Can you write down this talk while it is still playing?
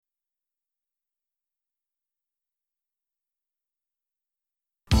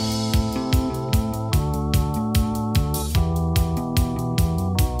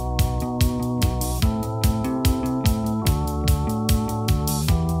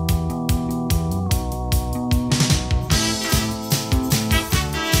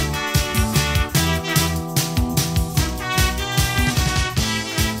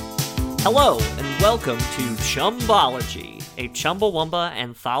Hello, and welcome to Chumbology, a Chumbawamba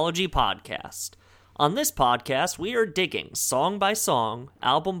anthology podcast. On this podcast, we are digging song by song,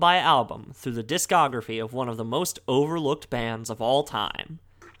 album by album, through the discography of one of the most overlooked bands of all time,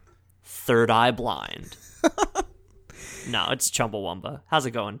 Third Eye Blind. No, it's Chumbawamba. How's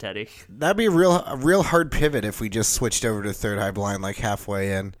it going, Teddy? That'd be a real hard pivot if we just switched over to Third Eye Blind like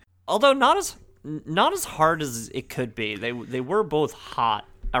halfway in. Although not as hard as it could be. They were both hot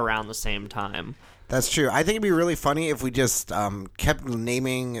around the same time. That's true. I think it'd be really funny if we just kept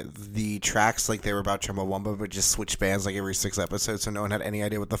naming the tracks like they were about Chumbawamba, but just switched bands like every 6 episodes so no one had any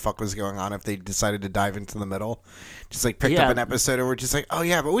idea what the fuck was going on if they decided to dive into the middle. Just like picked up an episode and we're just like, oh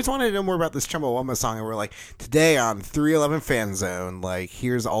yeah, but we always wanted to know more about this Chumbawamba song, and we're like, today on 311 Fan Zone, like,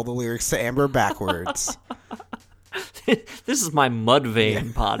 here's all the lyrics to Amber backwards. This is my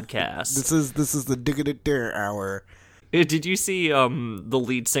Mudvayne podcast. This is the Digga hour. Did you see the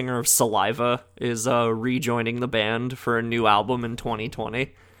lead singer of Saliva is rejoining the band for a new album in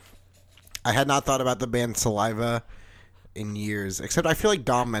 2020? I had not thought about the band Saliva in years, except I feel like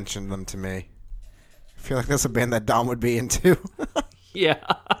Dom mentioned them to me. I feel like that's a band that Dom would be into. Yeah.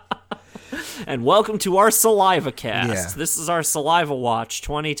 And welcome to our Saliva cast. Yeah. This is our Saliva Watch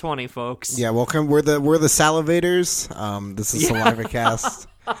 2020, folks. Yeah, welcome. We're the Salivators. This is Saliva cast.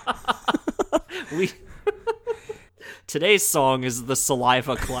 Today's song is the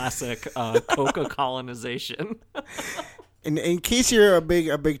Saliva classic, Coca Colonization. In case you're a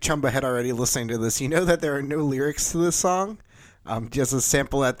big Chumba head already listening to this, you know that there are no lyrics to this song. Just a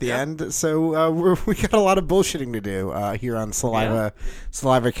sample at the end. So we got a lot of bullshitting to do here on Saliva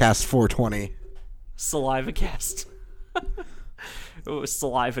Cast 420. Saliva cast.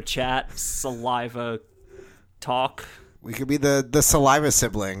 Saliva chat. Saliva talk. We could be the Saliva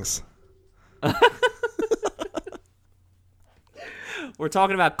siblings. We're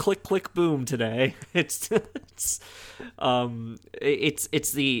talking about Click Click Boom today. It's the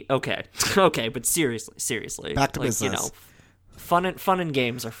okay, but seriously. Back to business. You know, fun and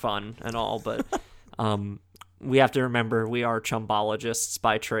games are fun and all, but we have to remember we are chumbologists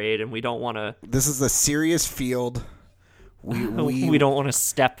by trade, and we don't want to. This is a serious field. We don't want to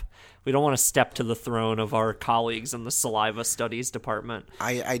step. We don't want to step to the throne of our colleagues in the Saliva Studies department.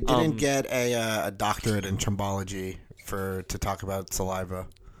 I didn't get a doctorate in chumbology to talk about saliva.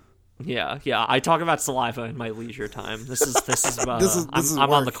 Yeah. I talk about saliva in my leisure time. This is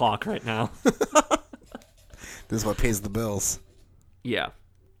I'm on the clock right now. This is what pays the bills. Yeah.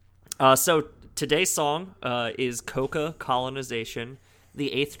 So today's song is Coca Colonization,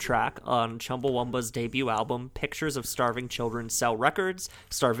 the 8th track on Chumbawamba's debut album, Pictures of Starving Children Sell Records,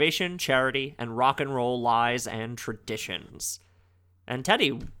 Starvation, Charity, and Rock and Roll Lies and Traditions. And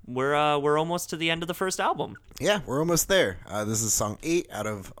Teddy, we're almost to the end of the first album. Yeah, we're almost there. This is song 8 out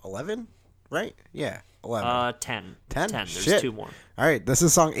of 11, right? Yeah, 11. 10. 10? 10. There's Shit. 2 more. All right, this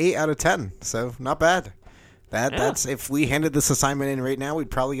is song 8 out of 10, so not bad. That's if we handed this assignment in right now,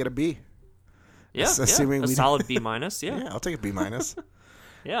 we'd probably get a B. Yeah, assuming a solid B minus. Yeah, yeah, I'll take a B minus.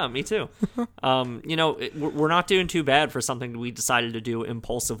 Yeah, me too. We're not doing too bad for something we decided to do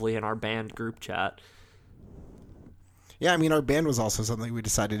impulsively in our band group chat. Yeah, I mean, our band was also something we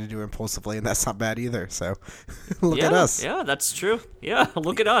decided to do impulsively, and that's not bad either, so look at us. Yeah, that's true. Yeah,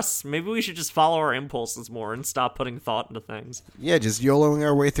 look at us. Maybe we should just follow our impulses more and stop putting thought into things. Yeah, just YOLOing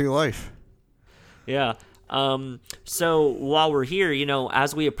our way through life. Yeah. So while we're here,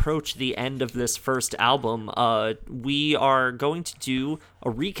 as we approach the end of this first album, we are going to do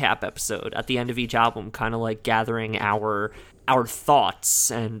a recap episode at the end of each album, kind of like gathering our thoughts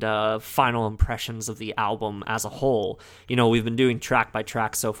and final impressions of the album as a whole. We've been doing track by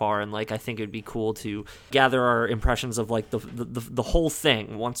track so far, and I think it'd be cool to gather our impressions of the whole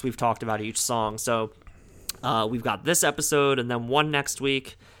thing once we've talked about each song. So we've got this episode, and then one next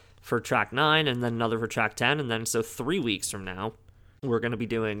week for track 9, and then another for track 10, and then so 3 weeks from now we're going to be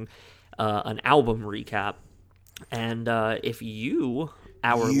doing an album recap. And if you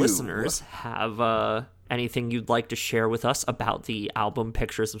listeners have anything you'd like to share with us about the album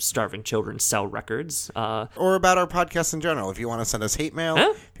Pictures of Starving Children Sell Records, or about our podcast in general, if you want to send us hate mail,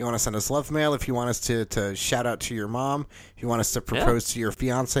 if you want to send us love mail, if you want us to shout out to your mom, if you want us to propose to your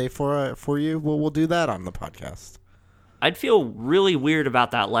fiance for you, we'll do that on the podcast. I'd feel really weird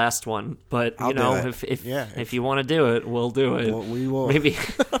about that last one, but if you want to do it, we'll do it. We will. Maybe.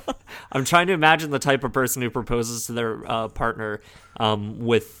 I'm trying to imagine the type of person who proposes to their partner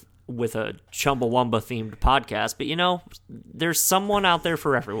with a Chumbawamba themed podcast, but there's someone out there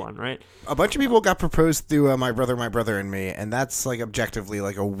for everyone, right? A bunch of people got proposed through My Brother and Me, and that's objectively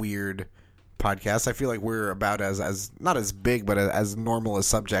a weird podcast. I feel like we're about as not as big, but as normal a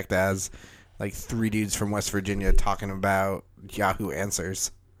subject as like three dudes from West Virginia talking about Yahoo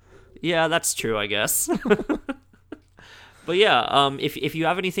Answers. Yeah, that's true, I guess. But yeah, if you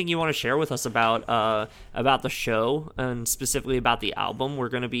have anything you want to share with us about the show and specifically about the album, we're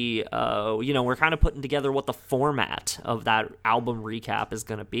going to be we're kind of putting together what the format of that album recap is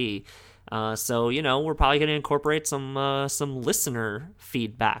going to be. So we're probably going to incorporate some listener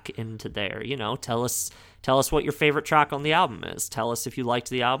feedback into there. Tell us what your favorite track on the album is. Tell us if you liked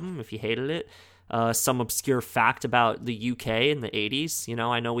the album, if you hated it. Some obscure fact about the UK in the 80s.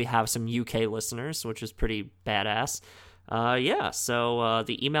 I know we have some UK listeners, which is pretty badass. So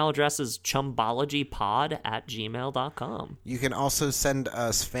the email address is chumbologypod@gmail.com. You can also send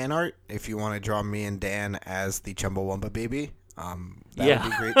us fan art if you want to draw me and Dan as the Chumbawamba baby. That would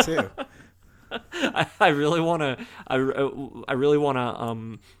be great too. I really want to. I really want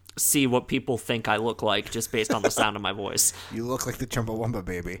to see what people think I look like just based on the sound of my voice. You look like the Chumbawamba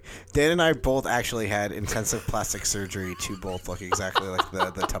baby. Dan and I both actually had intensive plastic surgery to both look exactly like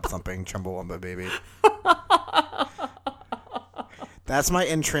the tub thumping Chumbawamba baby. That's my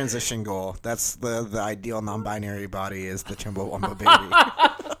in transition goal. That's the ideal non-binary body is the Chumbawamba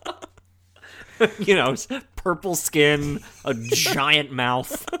baby. Purple skin, a giant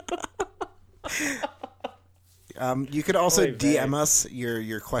mouth. You could also DM us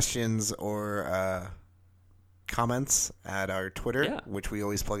your questions or comments at our Twitter, which we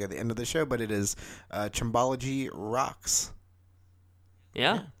always plug at the end of the show, but it is Chumbology Rocks.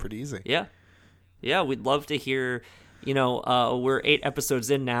 Yeah. Pretty easy. Yeah, we'd love to hear. We're 8 episodes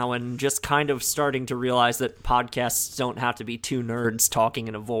in now and just kind of starting to realize that podcasts don't have to be two nerds talking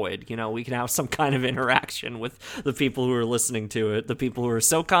in a void. We can have some kind of interaction with the people who are listening to it, the people who are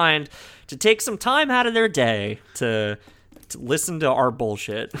so kind to take some time out of their day to listen to our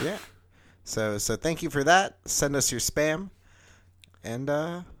bullshit. Yeah. So thank you for that. Send us your spam. And,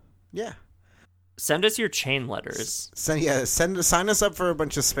 yeah. Send us your chain letters. Sign us up for a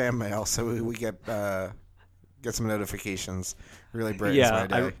bunch of spam mail so we get some notifications. Really brightens my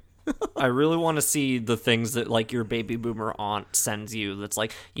day. I really want to see the things that like your baby boomer aunt sends you. That's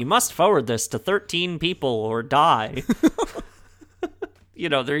like, you must forward this to 13 people or die.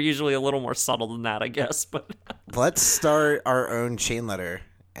 They're usually a little more subtle than that, I guess. But let's start our own chain letter,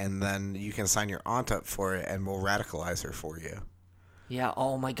 and then you can sign your aunt up for it, and we'll radicalize her for you. Yeah.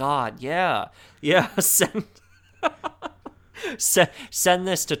 Oh my God. Yeah. Send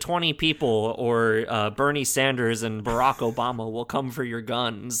this to 20 people, or Bernie Sanders and Barack Obama will come for your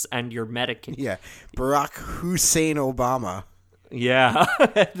guns and your Medicaid. Yeah, Barack Hussein Obama. Yeah,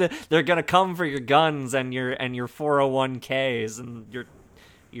 they're gonna come for your guns and your 401ks and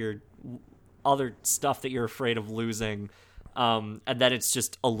your other stuff that you're afraid of losing, and then it's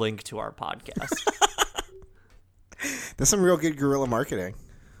just a link to our podcast. That's some real good guerrilla marketing.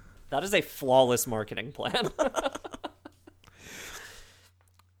 That is a flawless marketing plan.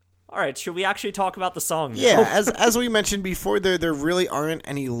 All right, should we actually talk about the song now? Yeah, as we mentioned before, there really aren't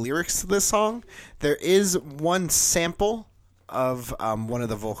any lyrics to this song. There is one sample of one of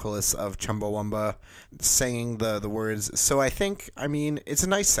the vocalists of Chumbawamba saying the words, so I mean, it's a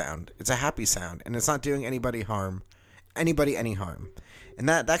nice sound. It's a happy sound, and it's not doing anybody any harm. And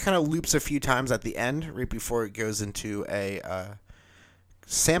that kind of loops a few times at the end, right before it goes into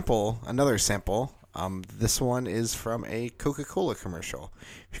another sample. This one is from a Coca-Cola commercial.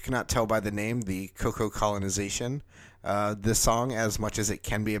 If you cannot tell by the name, the Cocoa Colonization. This song, as much as it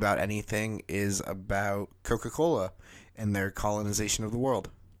can be about anything, is about Coca-Cola and their colonization of the world.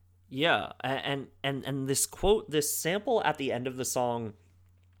 Yeah, and this quote, this sample at the end of the song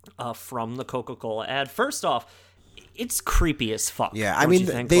from the Coca-Cola ad, first off, it's creepy as fuck. Yeah, I mean,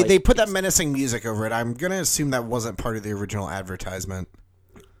 they put that menacing music over it. I'm going to assume that wasn't part of the original advertisement.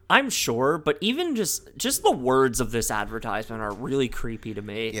 I'm sure, but even just the words of this advertisement are really creepy to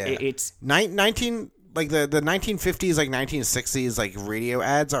me. Yeah. It's the 1950s, like 1960s, like radio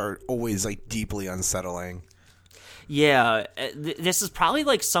ads are always like deeply unsettling. Yeah, this is probably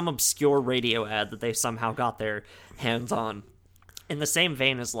like some obscure radio ad that they somehow got their hands on. In the same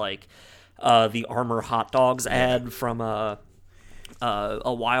vein as like the Armour hot dogs ad from a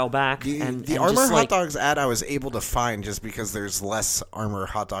while back. The Armour hot dogs ad I was able to find just because there's less Armour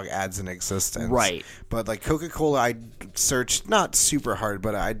hot dog ads in existence. Right. But like Coca-Cola, I searched not super hard,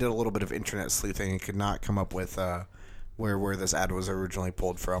 but I did a little bit of internet sleuthing and could not come up with where this ad was originally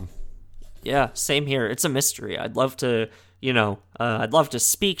pulled from. Yeah, same here. It's a mystery. I'd love to, I'd love to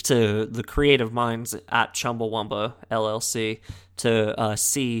speak to the creative minds at Chumbawamba LLC to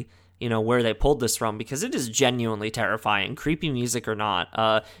see, where they pulled this from, because it is genuinely terrifying, creepy music or not.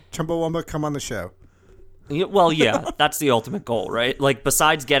 Chumbawamba, come on the show. Well, yeah, that's the ultimate goal, right? Like,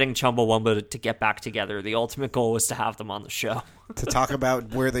 besides getting Chumbawamba to get back together, the ultimate goal was to have them on the show. To talk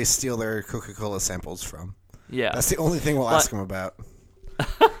about where they steal their Coca-Cola samples from. Yeah. That's the only thing we'll ask them about.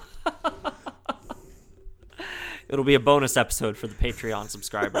 It'll be a bonus episode for the Patreon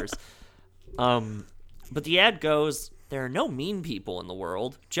subscribers. But the ad goes, there are no mean people in the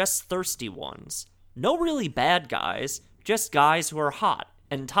world, just thirsty ones. No really bad guys, just guys who are hot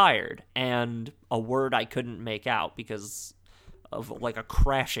and tired, and a word I couldn't make out because of like a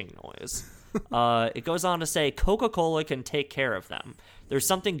crashing noise. It goes on to say, Coca-Cola can take care of them. There's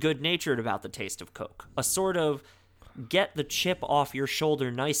something good-natured about the taste of Coke. A sort of get the chip off your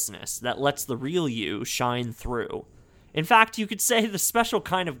shoulder niceness that lets the real you shine through. In fact, you could say the special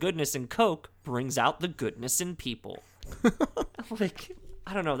kind of goodness in Coke brings out the goodness in people. Like,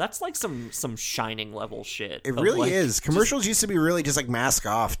 I don't know. That's like some Shining level shit. It really is. Commercials used to be really just like mask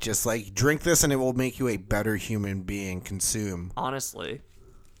off. Just like drink this and it will make you a better human being. Consume. Honestly.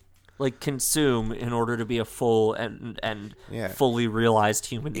 Like, consume in order to be a full and Yeah. fully realized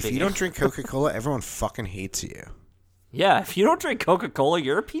human being. If you don't drink Coca-Cola, everyone fucking hates you. Yeah, if you don't drink Coca-Cola,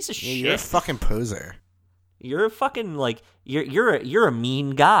 you're a piece of shit. You're a fucking poser. You're a fucking, like, you're a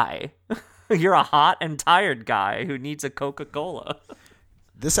mean guy. You're a hot and tired guy who needs a Coca-Cola.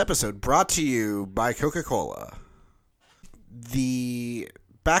 This episode brought to you by Coca-Cola. The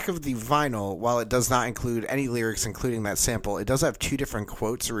back of the vinyl, while it does not include any lyrics including that sample, it does have two different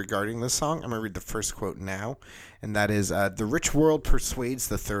quotes regarding this song. I'm going to read the first quote now, and that is, the rich world persuades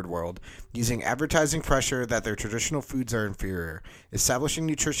the third world, using advertising pressure that their traditional foods are inferior. Establishing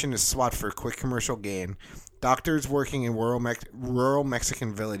nutrition is sought for quick commercial gain. Doctors working in rural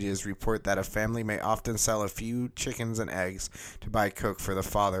Mexican villages report that a family may often sell a few chickens and eggs to buy Coke for the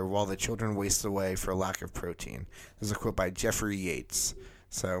father while the children waste away for lack of protein. This is a quote by Jeffrey Yates.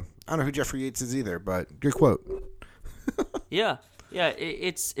 So, I don't know who Jeffrey Yates is either, but good quote. Yeah,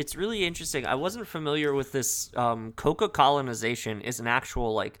 it's really interesting. I wasn't familiar with this. Coca colonization is an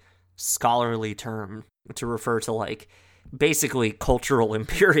actual, like, scholarly term to refer to, like, basically cultural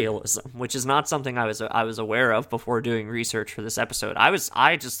imperialism, which is not something I was aware of before doing research for this episode.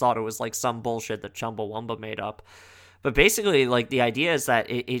 I just thought it was like some bullshit that Chumbawamba made up. But basically, like, the idea is that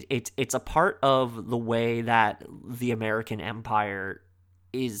it's a part of the way that the American empire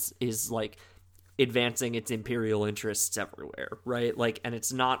is like advancing its imperial interests everywhere, right? Like, and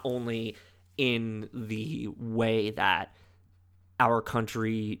it's not only in the way that our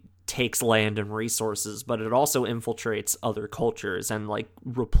country takes land and resources, but it also infiltrates other cultures and, like,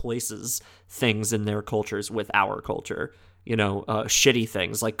 replaces things in their cultures with our culture. Shitty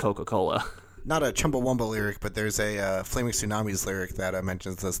things like Coca-Cola. Not a Chumbawamba lyric, but there's a Flaming Tsunamis lyric that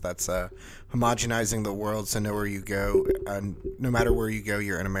mentions this. That's homogenizing the world, so no matter where you go,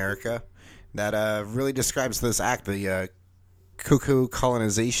 you're in America. That really describes this act, the Cocoa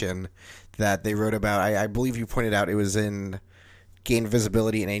colonization that they wrote about. I believe you pointed out it was gained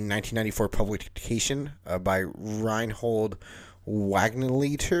visibility in a 1994 publication by Reinhold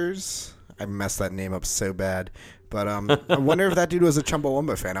Wagnaliters. I messed that name up so bad. But I wonder if that dude was a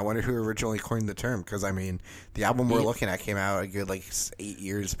Chumbawamba fan. I wonder who originally coined the term, because, I mean, the album we're looking at came out a good, 8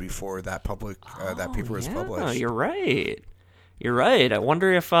 years before that that paper was published. You're right. I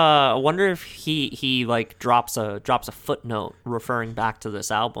wonder if he like drops a footnote referring back to this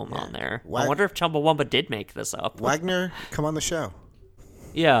album on there. I wonder if Chumbawamba did make this up. Wagner, come on the show.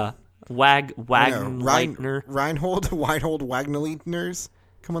 Yeah, Wagner. Reinhold Wagnaliters,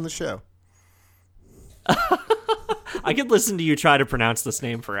 come on the show. I could listen to you try to pronounce this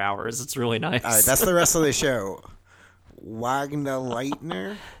name for hours. It's really nice. All right, that's the rest of the show.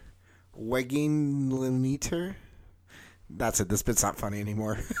 Wagnalitner? Wagnaliter? That's it. This bit's not funny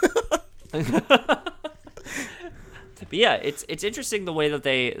anymore. But yeah, it's interesting the way that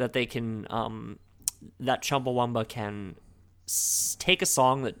they can that Chumbawamba can take a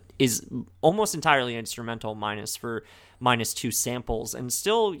song that is almost entirely instrumental minus two samples and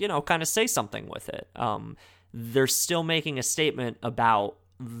still, kind of say something with it. They're still making a statement about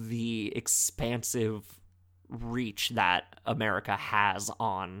the expansive reach that America has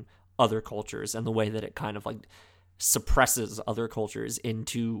on other cultures and the way that it kind of like suppresses other cultures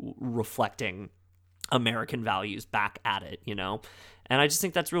into reflecting American values back at it, And I just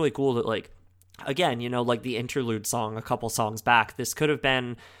think that's really cool that, like, again, like the interlude song a couple songs back, this could have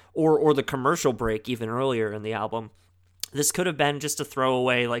been, or the commercial break even earlier in the album, this could have been just a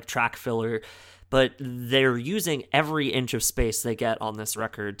throwaway, like, track filler, but they're using every inch of space they get on this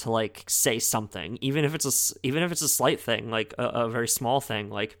record to, like, say something, even if it's a slight thing, like a very small thing.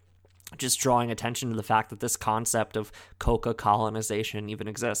 Like, just drawing attention to the fact that this concept of coca colonization even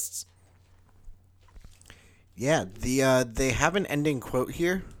exists. Yeah, they have an ending quote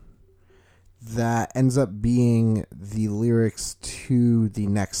here that ends up being the lyrics to the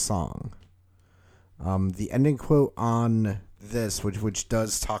next song. The ending quote on this, which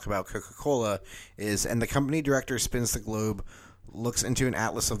does talk about Coca-Cola, is, "And the company director spins the globe, looks into an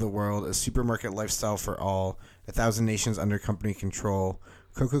atlas of the world, a supermarket lifestyle for all, 1,000 nations under company control.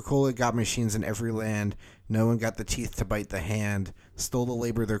 Coca-Cola got machines in every land. No one got the teeth to bite the hand. Stole the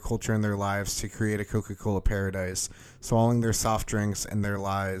labor, their culture, and their lives to create a Coca-Cola paradise. Swallowing their soft drinks and their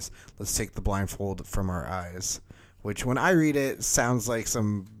lies. Let's take the blindfold from our eyes." Which, when I read it, sounds like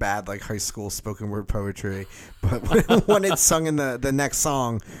some bad, like, high school spoken word poetry. But when it's sung in the next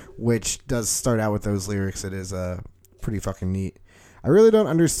song, which does start out with those lyrics, it is pretty fucking neat. I really don't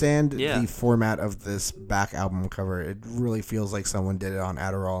understand the format of this back album cover. It really feels like someone did it on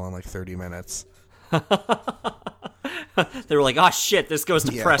Adderall in like 30 minutes. They were like, "Oh shit, this goes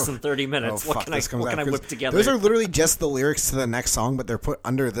to press in 30 minutes. What can I whip together?" Those are literally just the lyrics to the next song, but they're put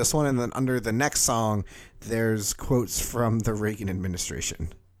under this one, and then under the next song, there's quotes from the Reagan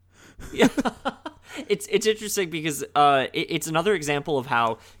administration. Yeah. It's interesting because it's another example of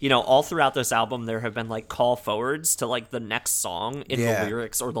how, all throughout this album there have been like call forwards to like the next song in the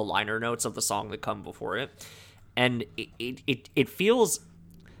lyrics or the liner notes of the song that come before it. And it feels,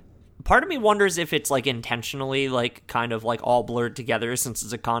 part of me wonders if it's like intentionally like kind of like all blurred together since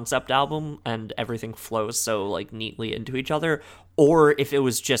it's a concept album and everything flows so like neatly into each other, or if it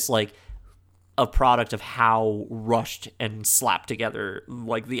was just like a product of how rushed and slapped together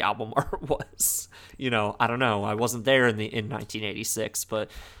like the album art was. I don't know. I wasn't there in 1986, but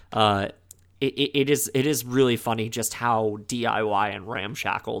it is really funny just how DIY and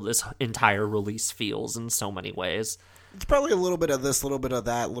ramshackle this entire release feels in so many ways. It's probably a little bit of this, a little bit of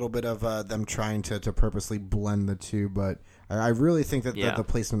that, a little bit of them trying to purposely blend the two, but I really think that the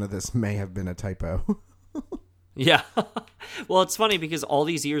placement of this may have been a typo. Yeah. Well, it's funny because all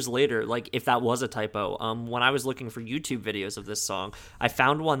these years later, like if that was a typo, when I was looking for YouTube videos of this song, I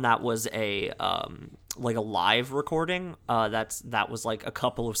found one that was a like a live recording. That was like a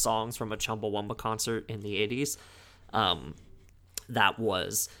couple of songs from a Chumbawamba concert in the 80s. That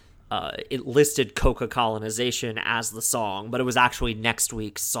was it listed Coca Colonization as the song, but it was actually next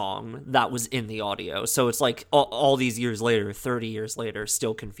week's song that was in the audio. So it's like all these years later, 30 years later,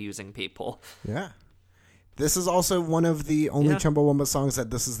 still confusing people. Yeah. This is also one of the only Chumbawamba songs that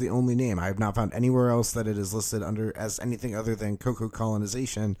this is the only name. I have not found anywhere else that it is listed under as anything other than Coca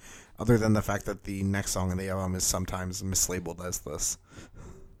Colonization, other than the fact that the next song in the album is sometimes mislabeled as this.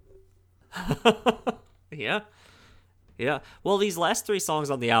 Yeah. Yeah. Well, these last three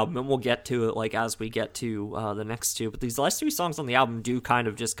songs on the album, and we'll get to it like as we get to the next two, but these last three songs on the album do kind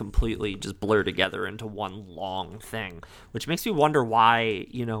of just completely just blur together into one long thing, which makes me wonder why,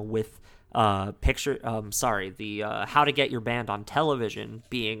 with How to Get Your Band on Television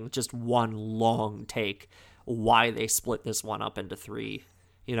being just one long take, why they split this one up into three.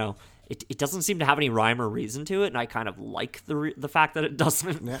 It doesn't seem to have any rhyme or reason to it, and I kind of like the fact that it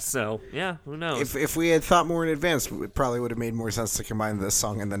doesn't. Yeah. So yeah, who knows? If we had thought more in advance, it probably would have made more sense to combine this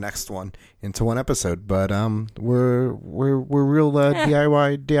song and the next one into one episode. But we're real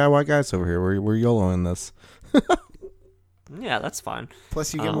DIY guys over here. We're YOLOing this. Yeah, that's fine.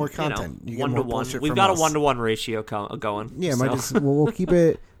 Plus, you get more content. You get more bullshit from us. We've got a 1-to-1 ratio going. Yeah, so. We'll keep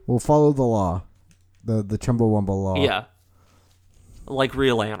it. We'll follow the law, the Chumbawamba law. Yeah, like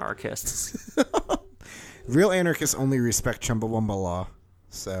real anarchists. Real anarchists only respect Chumbawamba law,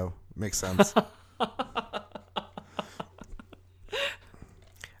 so makes sense. All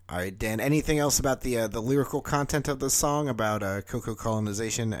right, Dan. Anything else about the lyrical content of this song, about Coca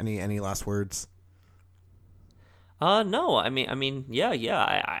Colonization? Any last words? No, I mean, yeah.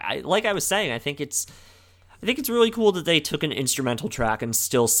 I like I was saying, I think it's really cool that they took an instrumental track and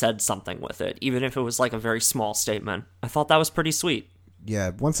still said something with it, even if it was like a very small statement. I thought that was pretty sweet.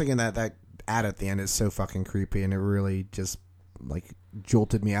 Yeah, once again, that ad at the end is so fucking creepy, and it really just like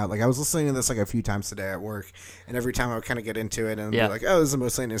jolted me out. Like I was listening to this like a few times today at work, and every time I would kind of get into it and be like, oh, this is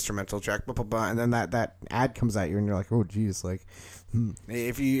mostly an instrumental track, blah blah blah, and then that ad comes at you, and you're like, oh geez, like.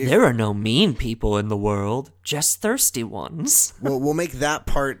 If there are no mean people in the world, just thirsty ones. We'll make that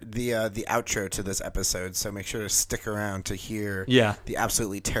part the outro to this episode, so make sure to stick around to hear the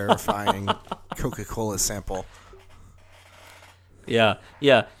absolutely terrifying Coca-Cola sample. Yeah.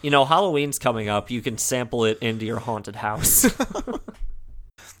 Halloween's coming up. You can sample it into your haunted house.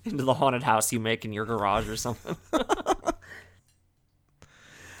 Into the haunted house you make in your garage or something.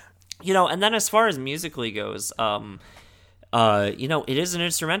 And then as far as musically goes, it is an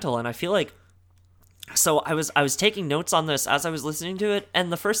instrumental, and I feel like, so I was taking notes on this as I was listening to it,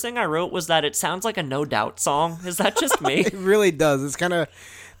 and the first thing I wrote was that it sounds like a No Doubt song. Is that just me? It really does. It's kind of,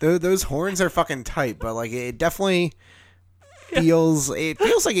 those horns are fucking tight, but like it definitely feels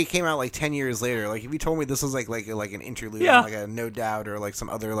like it came out like 10 years later. Like if you told me this was like an interlude on like a No Doubt or like some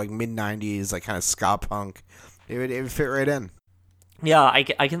other like mid 90s like kind of ska punk, it would fit right in. Yeah, I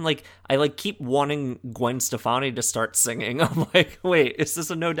can I keep wanting Gwen Stefani to start singing. I'm like, wait, is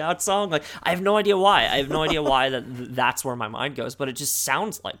this a No Doubt song? Like, I have no idea why. That's where my mind goes, but it just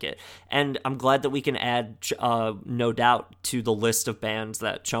sounds like it. And I'm glad that we can add No Doubt to the list of bands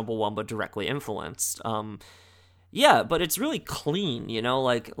that Chumbawamba directly influenced. Yeah, but it's really clean,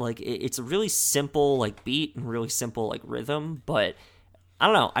 it's a really simple like beat and really simple like rhythm, but I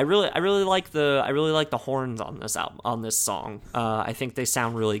don't know. I really like the horns on this album, on this song. I think they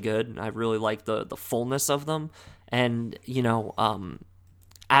sound really good. I really like the fullness of them, and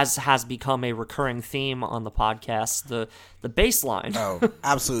as has become a recurring theme on the podcast, the bass line. Oh,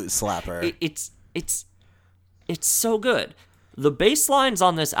 absolute slapper! It's so good. The bass lines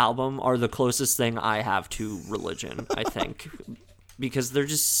on this album are the closest thing I have to Religion, I think, because they're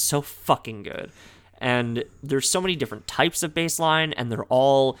just so fucking good. And there's so many different types of bass line, and they're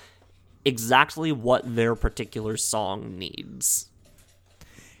all exactly what their particular song needs.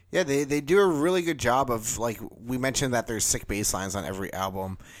 Yeah, they do a really good job of, like, we mentioned that there's sick bass lines on every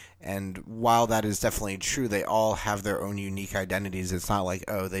album, and while that is definitely true, they all have their own unique identities. It's not like,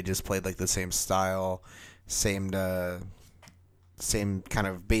 oh, they just played, like, the same style, same kind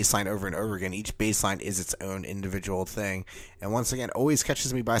of bass line over and over again. Each bass line is its own individual thing, and once again, always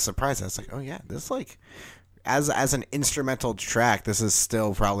catches me by surprise. It's like, oh yeah, this like as an instrumental track, this is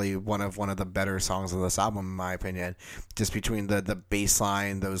still probably one of the better songs of this album, in my opinion. Just between the bass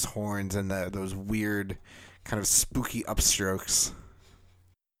line, those horns, and those weird kind of spooky upstrokes.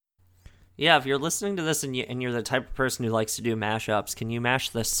 Yeah, if you're listening to this and you're the type of person who likes to do mashups, can you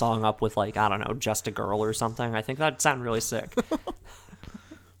mash this song up with, like, I don't know, Just a Girl or something? I think that'd sound really sick.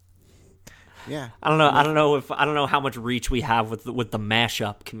 Yeah. I don't know how much reach we have with the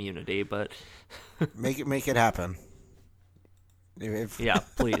mashup community, but make it happen. Yeah,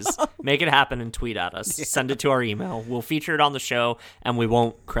 please make it happen and tweet at us. Yeah. Send it to our email. We'll feature it on the show, and we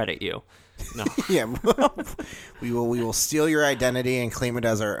won't credit you. No. Yeah, we will steal your identity and claim it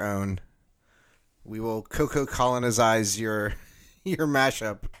as our own. We will colonize your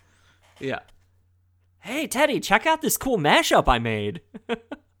mashup. Yeah. Hey, Teddy, check out this cool mashup I made.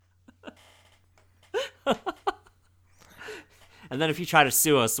 And then if you try to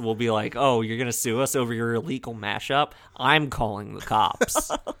sue us, we'll be like, oh, you're going to sue us over your illegal mashup? I'm calling the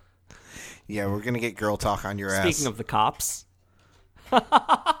cops. Yeah, we're going to get Girl Talk on your ass. Speaking of the cops. Do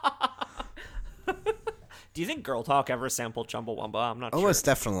you think Girl Talk ever sampled Chumbawamba? I'm not sure. Almost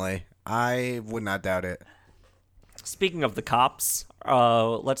definitely. I would not doubt it. Speaking of the cops,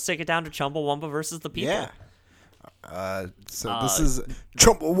 let's take it down to Chumbawamba versus the People. Yeah. This is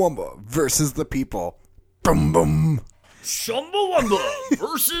Chumbawamba versus the People. Boom, boom. Chumbawamba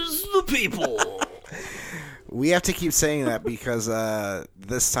versus the People. We have to keep saying that because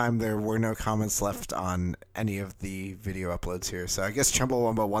this time there were no comments left on any of the video uploads here. So I guess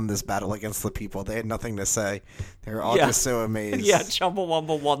Chumbawamba won this battle against the People. They had nothing to say. They were all just so amazed. Yeah,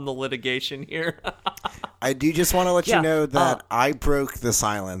 Chumbawamba won the litigation here. I do just want to let you know that I broke the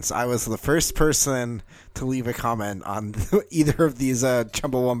silence. I was the first person to leave a comment on either of these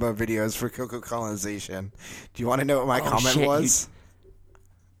Chumbawamba videos for Coco Colonization. Do you want to know what my comment was?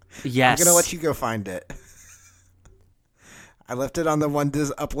 Yes. I'm going to let you go find it. I left it on the one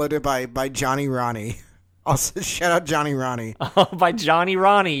uploaded by Johnny Ronnie. Also, shout out Johnny Ronnie. Oh, by Johnny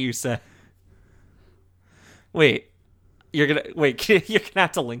Ronnie, you said. Wait, you're gonna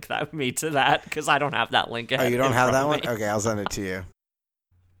have to link me to that because I don't have that link. Oh, you don't have that one? Okay, I'll send it to you.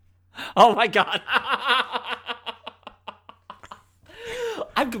 Oh my god.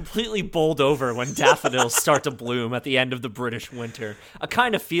 I'm completely bowled over when daffodils start to bloom at the end of the British winter. A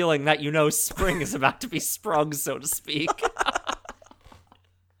kind of feeling that spring is about to be sprung, so to speak.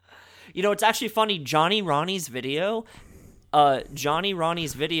 It's actually funny. Johnny Ronnie's video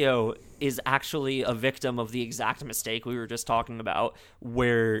is actually a victim of the exact mistake we were just talking about,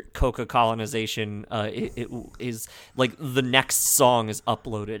 where Coca Colonization it is like the next song is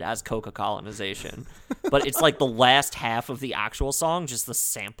uploaded as Coca Colonization, but it's like the last half of the actual song, just the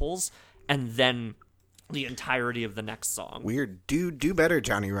samples, and then the entirety of the next song. Weird. Do better,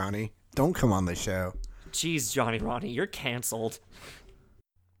 Johnny Ronnie. Don't come on the show. Jeez, Johnny Ronnie, you're canceled.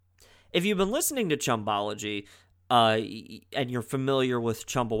 If you've been listening to Chumbology, and you're familiar with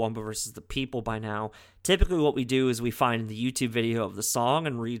Chumbawamba versus the People by now, typically what we do is we find the YouTube video of the song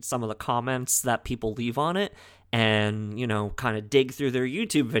and read some of the comments that people leave on it and, kind of dig through their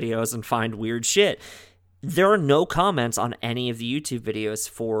YouTube videos and find weird shit. There are no comments on any of the YouTube videos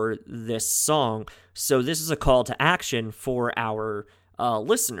for this song, so this is a call to action for our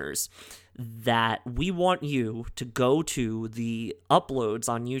listeners that we want you to go to the uploads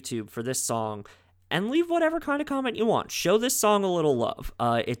on YouTube for this song and leave whatever kind of comment you want. Show this song a little love.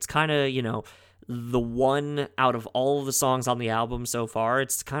 It's kind of, the one out of all of the songs on the album so far,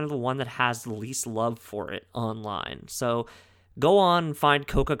 it's kind of the one that has the least love for it online. So go on and find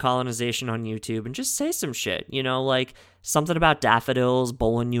Coca Colonization on YouTube and just say some shit, like something about daffodils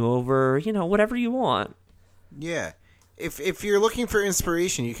bowling you over, whatever you want. Yeah. If you're looking for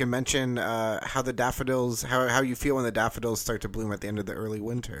inspiration, you can mention how the daffodils, how you feel when the daffodils start to bloom at the end of the early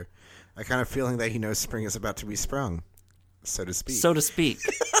winter. I kind of feeling that spring is about to be sprung, so to speak. So to speak.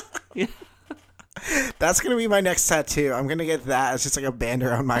 Yeah. That's gonna be my next tattoo. I'm gonna get that. It's just like a band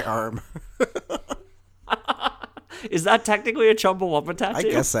around my arm. Is that technically a Chumbawamba tattoo? I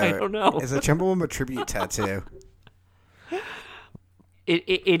guess so. I don't know. It's a Chumbawamba tribute tattoo.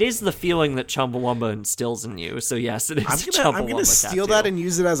 It is the feeling that Chumbawamba instills in you. So yes, it is. I'm gonna steal that and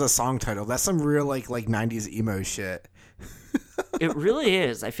use it as a song title. That's some real like 90s emo shit. It really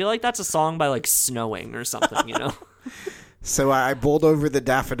is. I feel like that's a song by like Snowing or something, So I bowled over the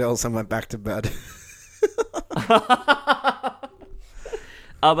daffodils and went back to bed.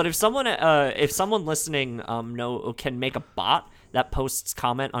 But if someone listening can make a bot that posts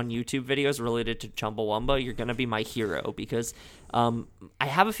comment on YouTube videos related to Chumbawamba, you're gonna be my hero, because I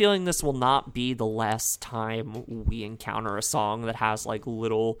have a feeling this will not be the last time we encounter a song that has like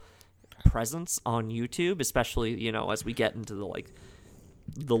little presence on YouTube, especially as we get into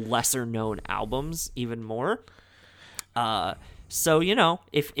the lesser known albums even more. So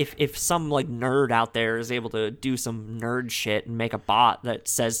if some like nerd out there is able to do some nerd shit and make a bot that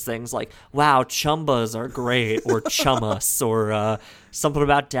says things like "Wow, chumbas are great" or "chummas" or something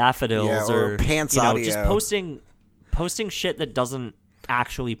about daffodils, or pants audio, just posting shit that doesn't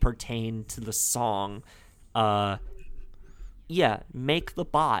actually pertain to the song. Make the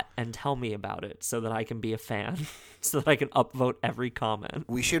bot and tell me about it so that I can be a fan, so that I can upvote every comment.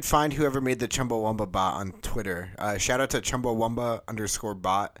 We should find whoever made the Chumbawamba bot on Twitter. Shout out to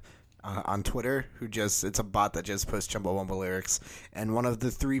Chumbawamba_bot on Twitter, it's a bot that just posts Chumbawamba lyrics, and one of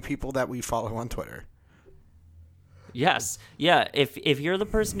the 3 people that we follow on Twitter. Yes. Yeah, if you're the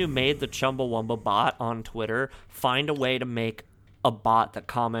person who made the Chumbawamba bot on Twitter, find a way to make a bot that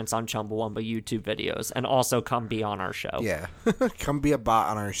comments on Chumbawamba YouTube videos and also come be on our show. Yeah. Come be a bot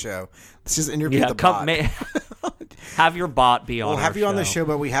on our show. Let's just interview the bot. Have your bot be on our show. We'll have you on the show,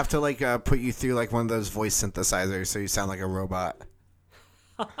 but we have to put you through one of those voice synthesizers so you sound like a robot.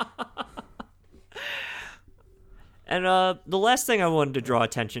 And the last thing I wanted to draw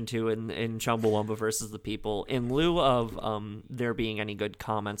attention to in Chumbawamba versus the People, in lieu of there being any good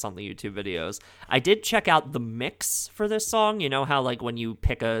comments on the YouTube videos, I did check out the mix for this song. You know how when you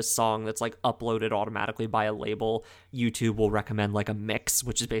pick a song that's uploaded automatically by a label, YouTube will recommend a mix,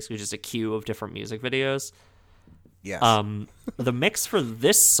 which is basically just a queue of different music videos. Yes. The mix for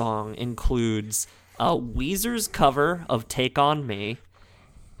this song includes Weezer's cover of Take On Me,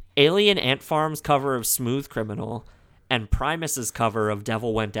 Alien Ant Farm's cover of Smooth Criminal, and Primus's cover of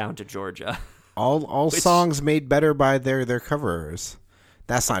Devil Went Down to Georgia. All songs made better by their coverers.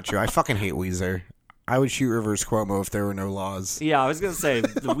 That's not true. I fucking hate Weezer. I would shoot Rivers Cuomo if there were no laws. Yeah, I was gonna say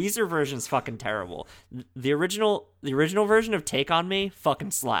the Weezer version is fucking terrible. The original version of Take On Me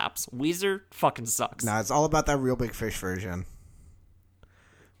fucking slaps. Weezer fucking sucks. Nah, it's all about that Real Big Fish version.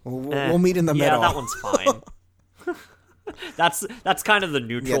 We'll meet in the middle. Yeah, that one's fine. That's kind of the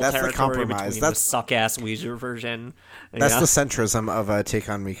neutral territory between the suck-ass Weezer version. That's the centrism of Take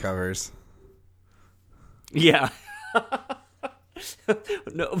On Me covers. Yeah.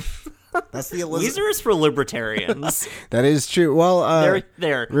 No. That's the Weezer is for libertarians. That is true. Well,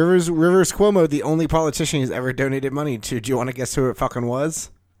 there. Rivers Cuomo, the only politician who's ever donated money to. Do you want to guess who it fucking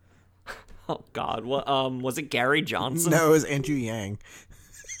was? Oh God, what? Was it Gary Johnson? No, it was Andrew Yang.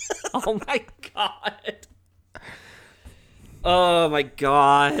 Oh my God. Oh my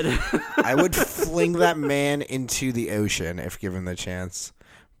God. I would fling that man into the ocean if given the chance.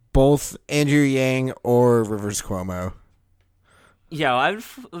 Both Andrew Yang or Rivers Cuomo. Yeah, I'd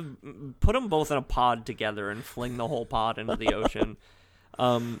put them both in a pod together and fling the whole pod into the ocean.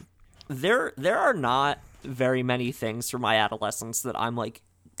 There are not very many things from my adolescence that I'm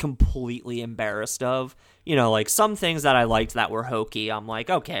completely embarrassed of. You know, like some things that I liked that were hokey, I'm like,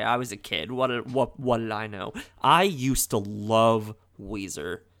 okay, I was a kid. What did I know? I used to love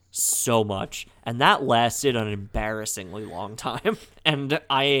Weezer so much, and that lasted an embarrassingly long time. And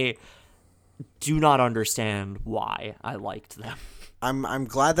I do not understand why I liked them. I'm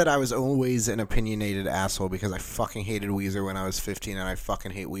glad that I was always an opinionated asshole, because I fucking hated Weezer when I was 15, and I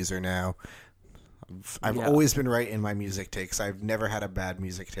fucking hate Weezer now. I've always been right in my music takes. I've never had a bad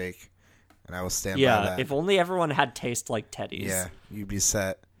music take, and I will stand by that. If only everyone had taste like Teddy's. Yeah, you'd be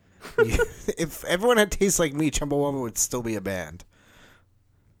set. If everyone had taste like me, Chumbawamba would still be a band.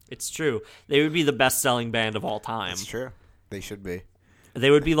 It's true. They would be the best-selling band of all time. It's true. They should be. They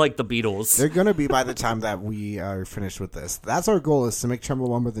would be like the Beatles. They're going to be by the time that we are finished with this. That's our goal, is to make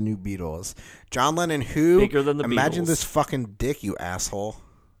Chumbawamba the new Beatles. John Lennon who? Bigger than the Imagine Beatles. this fucking dick, you asshole.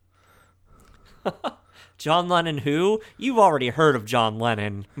 John Lennon who? You've already heard of John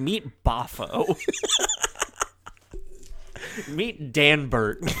Lennon. Meet Boffo. Meet Dan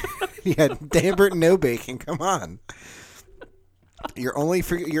Burt. Yeah, Dan Burt, no bacon. Come on.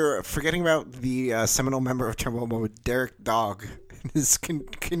 You're forgetting about the seminal member of Chumbawamba, Derek Dog. His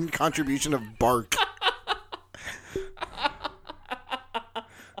contribution of bark.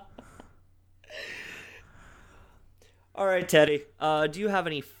 All right, Teddy. Do you have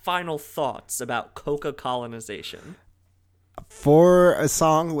any final thoughts about coca colonization? For a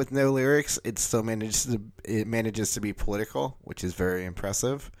song with no lyrics, it still manages to be political, which is very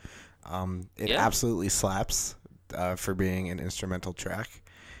impressive. It absolutely slaps for being an instrumental track,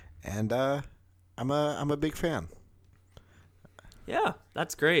 and I'm a big fan. Yeah,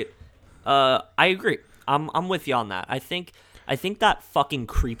 that's great. I agree. I'm with you on that. I think that fucking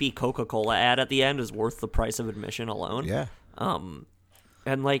creepy Coca-Cola ad at the end is worth the price of admission alone. Yeah.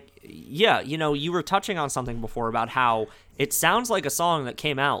 And like, yeah, you know, you were touching on something before about how it sounds like a song that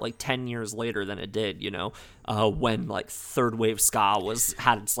came out like 10 years later than it did, you know, when like third wave ska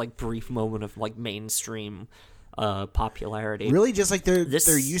had its like brief moment of like mainstream popularity. Really, just like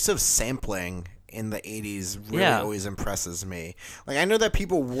their use of sampling in the 80s really always impresses me. Like, I know that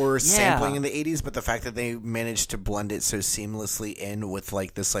people were sampling in the 80s, but the fact that they managed to blend it so seamlessly in with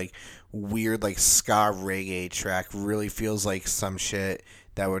like this like weird like ska reggae track really feels like some shit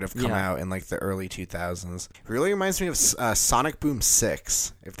that would have come out in like the early 2000s. It really reminds me of Sonic Boom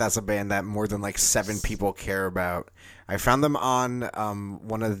 6, if that's a band that more than like 7 people care about. I found them on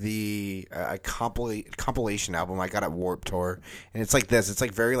one of the compilation album I got at Warped Tour, and it's like this. It's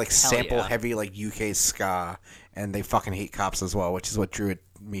like very like sample heavy like UK ska, and they fucking hate cops as well, which is what drew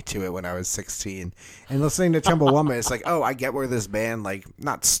me to it when I was 16. And listening to Chumbawamba, it's like, oh, I get where this band like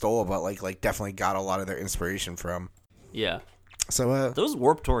not stole, but like definitely got a lot of their inspiration from. Yeah. So those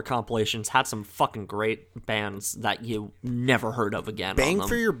Warped Tour compilations had some fucking great bands that you never heard of again. Bang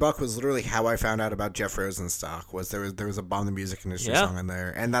for Your Buck was literally how I found out about Jeff Rosenstock. There was a Bomb the Music Industry song in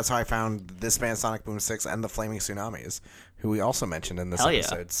there, and that's how I found this band, Sonic Boom 6, and the Flaming Tsunamis, who we also mentioned in this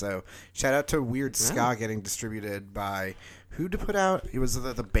episode. So shout out to Weird Ska getting distributed by who to put out? It was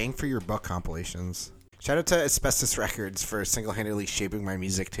the Bang for Your Buck compilations. Shout out to Asbestos Records for single-handedly shaping my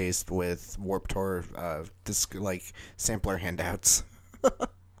music taste with Warped Tour disc, like sampler handouts.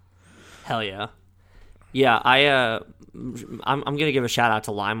 Hell yeah. Yeah, I'm gonna give a shout out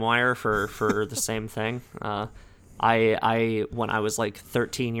to LimeWire for the same thing. I when I was like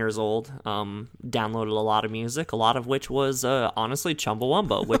 13 years old, downloaded a lot of music, a lot of which was honestly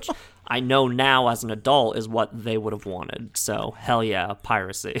Chumbawamba, which I know now as an adult is what they would have wanted. So hell yeah,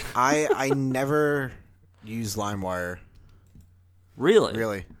 piracy. I never used LimeWire.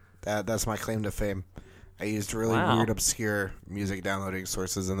 Really? That's my claim to fame. I used really weird, obscure music downloading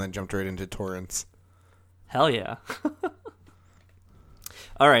sources and then jumped right into torrents. Hell yeah.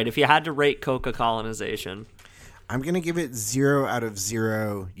 All right, if you had to rate Coca colonization, I'm going to give it 0 out of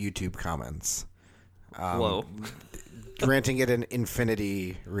 0 YouTube comments. Whoa. Granting it an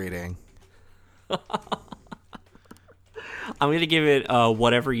infinity rating. I'm going to give it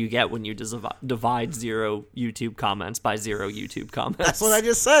whatever you get when you divide 0 YouTube comments by 0 YouTube comments. That's what I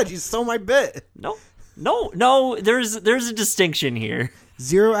just said. You stole my bit. No. There's a distinction here.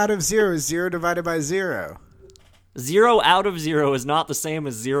 0 out of 0 is 0 divided by 0. 0 out of 0 is not the same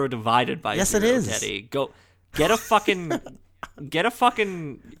as 0 divided by 0. Yes, it is. Teddy. Go get a fucking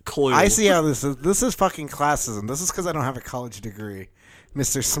clue. I see how this is. This is fucking classism. This is because I don't have a college degree,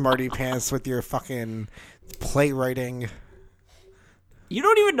 Mr. Smarty Pants, with your fucking playwriting. You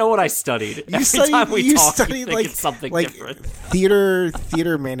don't even know what I studied. You studied like it's something like different.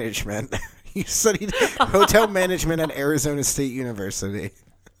 Theater management. You studied hotel management at Arizona State University.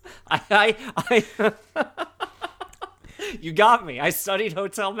 You got me. I studied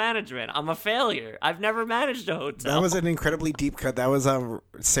hotel management. I'm a failure. I've never managed a hotel. That was an incredibly deep cut. That was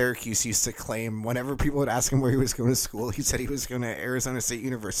Syracuse used to claim whenever people would ask him where he was going to school, he said he was going to Arizona State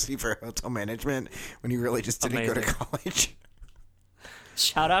University for hotel management when he really just didn't go to college.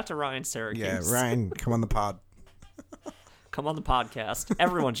 Shout out to Ryan Syracuse. Yeah, Ryan, come on the pod. Come on the podcast.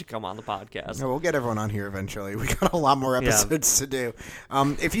 Everyone should come on the podcast. No, we'll get everyone on here eventually. We got a lot more episodes to do.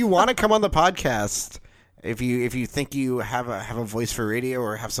 If you want to come on the podcast, if you think you have a voice for radio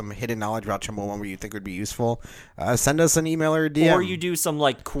or have some hidden knowledge about Chumbawamba you think would be useful, send us an email or a DM. Or you do some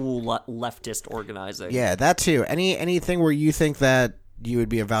like cool leftist organizing. Yeah, that too. Anything where you think that you would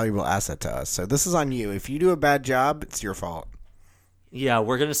be a valuable asset to us. So this is on you. If you do a bad job, it's your fault. Yeah,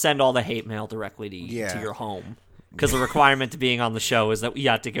 we're gonna send all the hate mail directly to your home. Because the requirement to being on the show is that you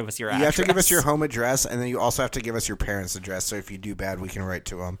have to give us your address. You have to give us your home address, and then you also have to give us your parents' address. So if you do bad, we can write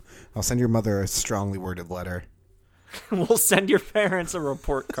to them. I'll send your mother a strongly worded letter. We'll send your parents a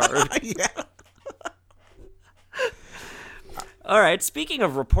report card. Yeah. All right. Speaking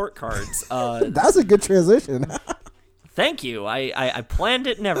of report cards, that's a good transition. Thank you. I planned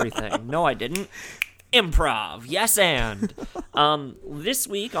it and everything. No, I didn't. Improv, yes, and this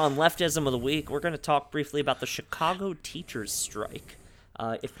week on Leftism of the Week, we're going to talk briefly about the Chicago teachers' strike.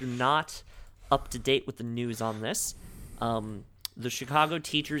 If you're not up to date with the news on this, the Chicago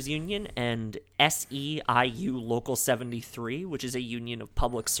Teachers Union and SEIU Local 73, which is a union of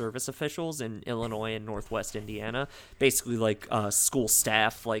public service officials in Illinois and Northwest Indiana, basically like school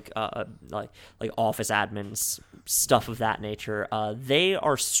staff, like office admins, stuff of that nature. They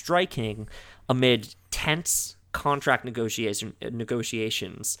are striking amid tense contract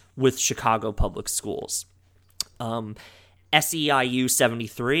negotiations with Chicago public schools. SEIU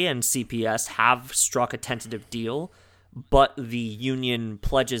 73 and CPS have struck a tentative deal, but the union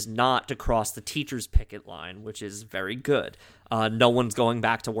pledges not to cross the teachers' picket line, which is very good. No one's going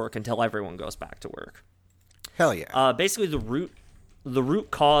back to work until everyone goes back to work. Hell yeah. Basically, the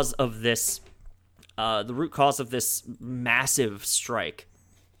root cause of this massive strike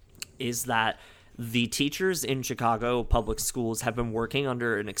is that the teachers in Chicago public schools have been working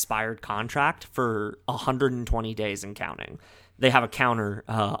under an expired contract for 120 days and counting. They have a counter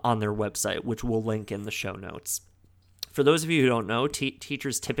on their website, which we'll link in the show notes. For those of you who don't know,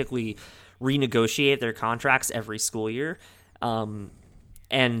 teachers typically renegotiate their contracts every school year, and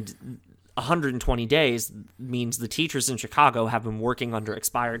 120 days means the teachers in Chicago have been working under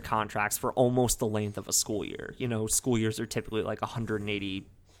expired contracts for almost the length of a school year. You know, school years are typically like 180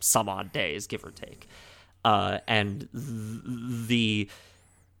 some odd days, give or take. And the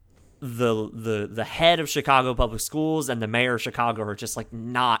head of Chicago Public Schools and the mayor of Chicago are just like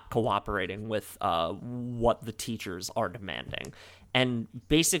not cooperating with what the teachers are demanding. And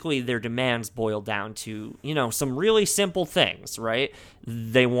basically their demands boil down to, you know, some really simple things, right?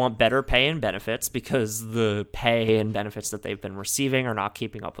 They want better pay and benefits because the pay and benefits that they've been receiving are not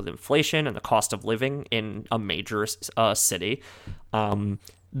keeping up with inflation and the cost of living in a major city.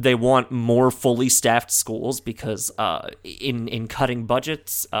 They want more fully staffed schools because in cutting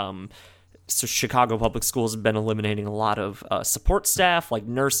budgets, so Chicago Public Schools have been eliminating a lot of support staff like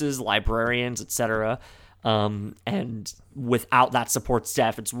nurses, librarians, etc. And without that support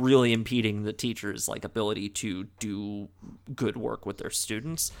staff, it's really impeding the teachers' ability to do good work with their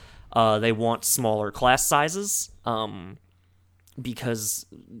students. They want smaller class sizes. Because,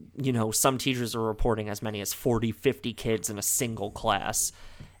 you know, some teachers are reporting as many as 40, 50 kids in a single class.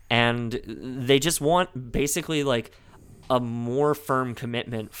 And they just want basically a more firm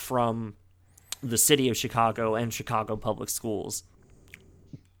commitment from the city of Chicago and Chicago Public Schools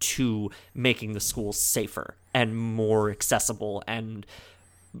to making the schools safer and more accessible and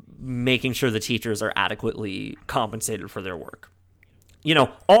making sure the teachers are adequately compensated for their work. You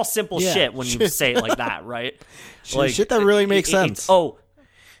know, all simple shit when you say it like that, right? Shit that really makes sense.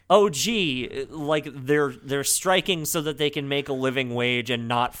 Gee, they're striking so that they can make a living wage and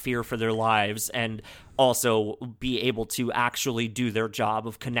not fear for their lives and also be able to actually do their job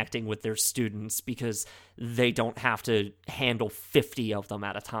of connecting with their students because they don't have to handle 50 of them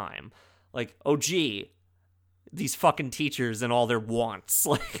at a time. Gee, these fucking teachers and all their wants.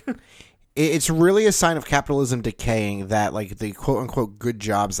 It's really a sign of capitalism decaying that the quote-unquote good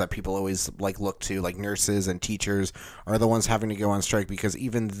jobs that people always look to, like nurses and teachers, are the ones having to go on strike because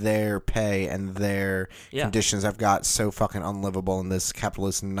even their pay and their conditions have got so fucking unlivable in this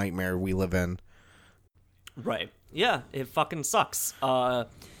capitalist nightmare we live in. Right. Yeah, it fucking sucks.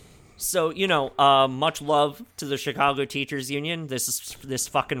 So, you know, much love to the Chicago Teachers Union. This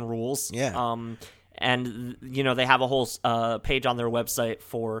fucking rules. Yeah. And, you know, they have a whole page on their website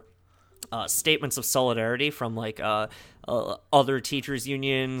for statements of solidarity from other teachers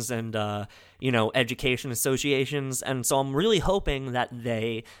unions and education associations, and so I'm really hoping that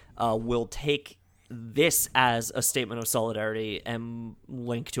they will take this as a statement of solidarity and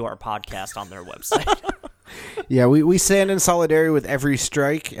link to our podcast on their website. Yeah, we stand in solidarity with every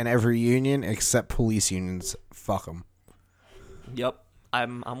strike and every union except police unions. Fuck them. Yep,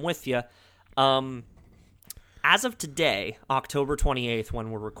 I'm with you. As of today, October 28th,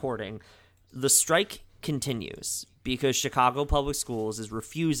 when we're recording, the strike continues because Chicago Public Schools is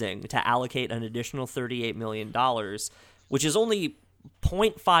refusing to allocate an additional $38 million, which is only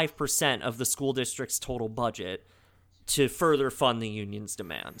 0.5% of the school district's total budget, to further fund the union's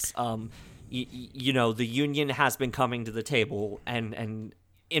demands. The union has been coming to the table and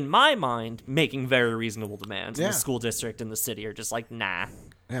in my mind, making very reasonable demands. Yeah. And the school district and the city are just like, nah.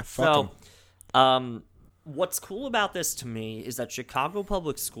 Yeah, fuck them. What's cool about this to me is that Chicago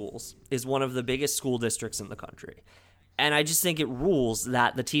Public Schools is one of the biggest school districts in the country. And I just think it rules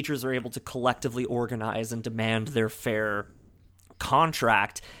that the teachers are able to collectively organize and demand their fair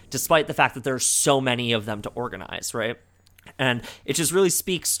contract, despite the fact that there are so many of them to organize, right? And it just really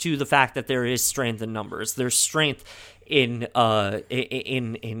speaks to the fact that there is strength in numbers. There's strength in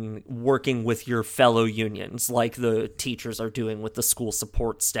working with your fellow unions, like the teachers are doing with the school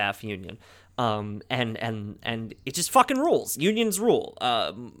support staff union. And it just fucking rules. Unions rule.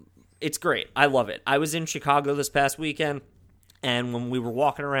 It's great. I love it. I was in Chicago this past weekend, and when we were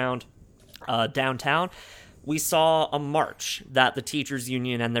walking around downtown, we saw a march that the teachers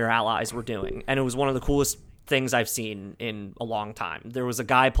union and their allies were doing, and it was one of the coolest things I've seen in a long time. There was a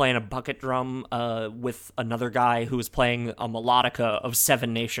guy playing a bucket drum with another guy who was playing a melodica of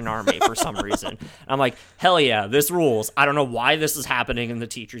Seven Nation Army for some reason. And I'm like, hell yeah, this rules. I don't know why this is happening in the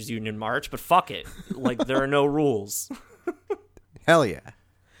teachers union march, but fuck it. Like, there are no rules. Hell yeah.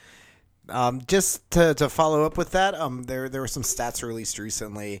 Just to follow up with that, there were some stats released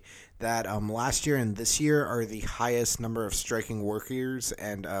recently that last year and this year are the highest number of striking workers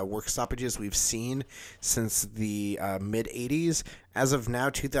and work stoppages we've seen since the mid-'80s. As of now,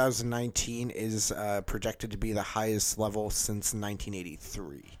 2019 is projected to be the highest level since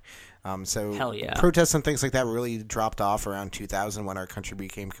 1983. So hell yeah. Protests and things like that really dropped off around 2000 when our country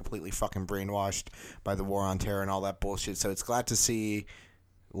became completely fucking brainwashed by the war on terror and all that bullshit. So it's glad to see...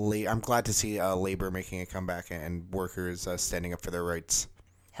 I'm glad to see labor making a comeback and workers standing up for their rights.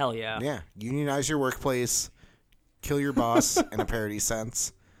 Hell yeah. Yeah. Unionize your workplace. Kill your boss in a parody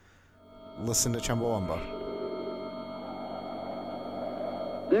sense. Listen to Chumbawamba.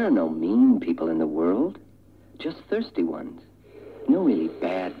 There are no mean people in the world. Just thirsty ones. No really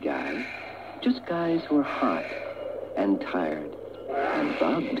bad guys. Just guys who are hot and tired and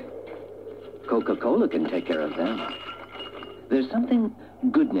bugged. Coca-Cola can take care of them. There's something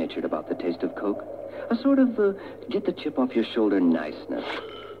good-natured about the taste of Coke. A sort of get the chip off your shoulder niceness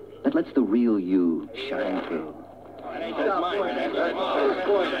that lets the real you shine through.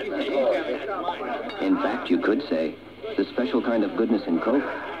 In fact, you could say the special kind of goodness in Coke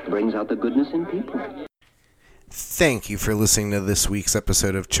brings out the goodness in people. Thank you for listening to this week's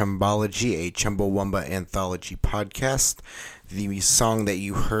episode of Chumbology, a Chumbawamba anthology podcast. The song that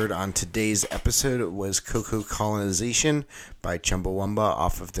you heard on today's episode was Coco Colonization by Chumbawamba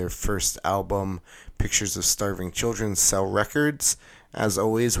off of their first album, Pictures of Starving Children, Cell Records. As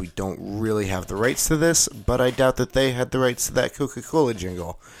always, we don't really have the rights to this, but I doubt that they had the rights to that Coca-Cola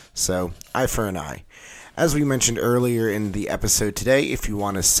jingle. So, eye for an eye. As we mentioned earlier in the episode today, if you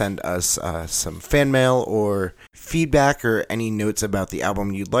want to send us some fan mail or feedback or any notes about the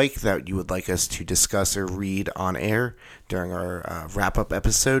album you'd like that you would like us to discuss or read on air during our wrap-up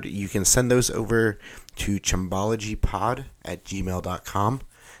episode, you can send those over to chumbologypod@gmail.com.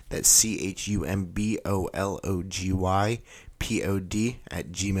 That's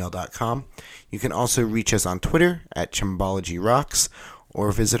CHUMBOLOGYPOD@gmail.com. You can also reach us on Twitter at ChumbologyRocks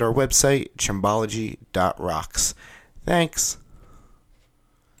or visit our website, chumbology.rocks. Thanks.